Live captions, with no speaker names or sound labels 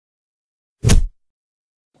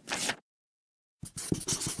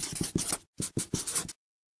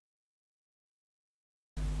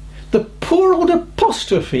poor old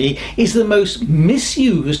apostrophe is the most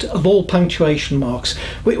misused of all punctuation marks,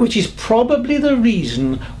 which is probably the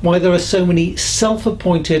reason why there are so many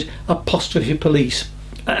self-appointed apostrophe police.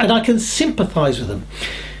 And I can sympathise with them,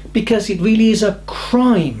 because it really is a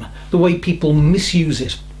crime the way people misuse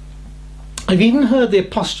it. I've even heard the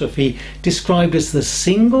apostrophe described as the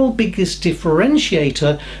single biggest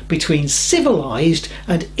differentiator between civilised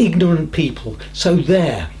and ignorant people. So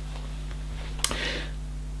there.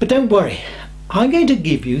 But don't worry, I'm going to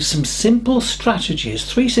give you some simple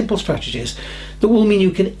strategies, 3 simple strategies, that will mean you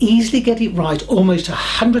can easily get it right almost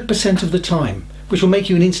 100% of the time, which will make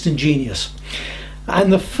you an instant genius.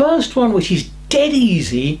 And the first one, which is dead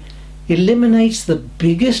easy, eliminates the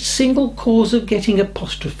biggest single cause of getting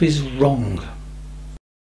apostrophes wrong.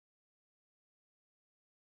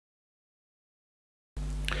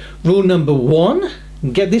 Rule number 1,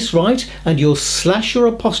 get this right and you'll slash your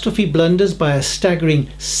apostrophe blunders by a staggering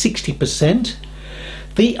 60%.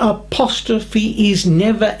 The apostrophe is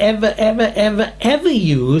never ever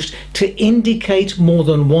used to indicate more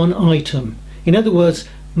than one item. In other words,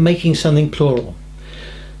 making something plural.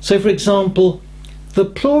 So for example, the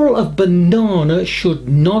plural of banana should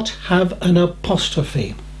not have an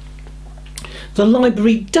apostrophe. The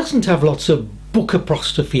library doesn't have lots of book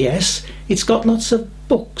apostrophe s, it's got lots of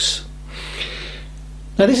books.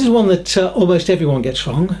 Now this is one that almost everyone gets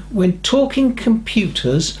wrong. When talking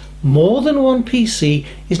computers, more than one PC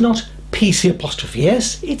is not PC apostrophe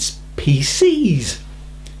s, it's PCs.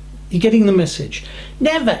 You're getting the message.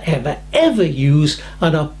 Never ever use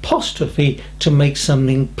an apostrophe to make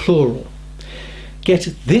something plural.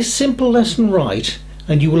 Get this simple lesson right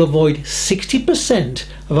and you will avoid 60%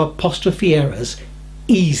 of apostrophe errors.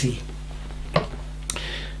 Easy.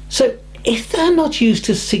 So if they're not used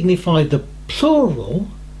to signify the plural,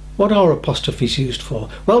 what are apostrophes used for?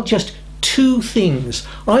 Well, just 2 things.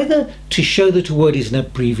 Either to show that a word is an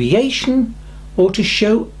abbreviation or to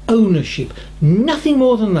show ownership. Nothing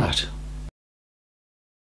more than that.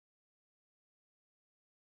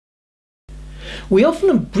 We often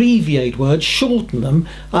abbreviate words, shorten them,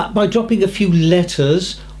 by dropping a few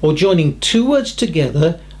letters or joining 2 words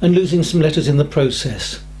together and losing some letters in the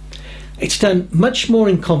process. It's done much more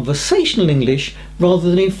in conversational English rather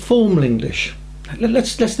than in formal English.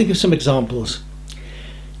 Let's think of some examples.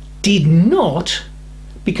 Did not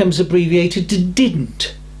becomes abbreviated to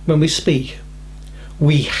didn't when we speak.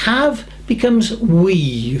 We have becomes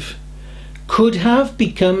we've. Could have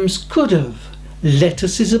becomes could have.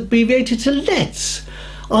 Lettuce is abbreviated to let's.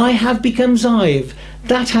 I have becomes I've.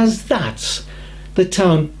 That has that's. The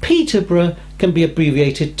town Peterborough can be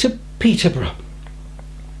abbreviated to Peterborough.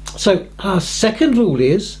 So our second rule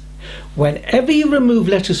is, whenever you remove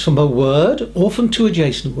letters from a word or from 2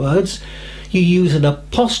 adjacent words, you use an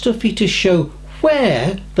apostrophe to show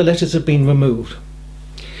where the letters have been removed.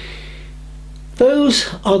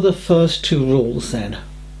 Those are the first 2 rules then.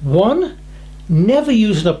 1, never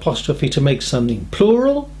use an apostrophe to make something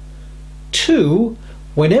plural. 2,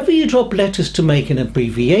 whenever you drop letters to make an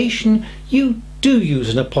abbreviation, you do use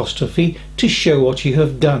an apostrophe to show what you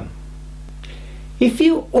have done. If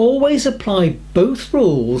you always apply both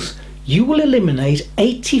rules, you will eliminate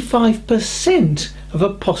 85% of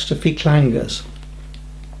apostrophe clangers.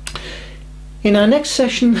 In our next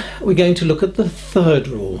session, we're going to look at the third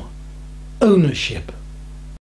rule, ownership.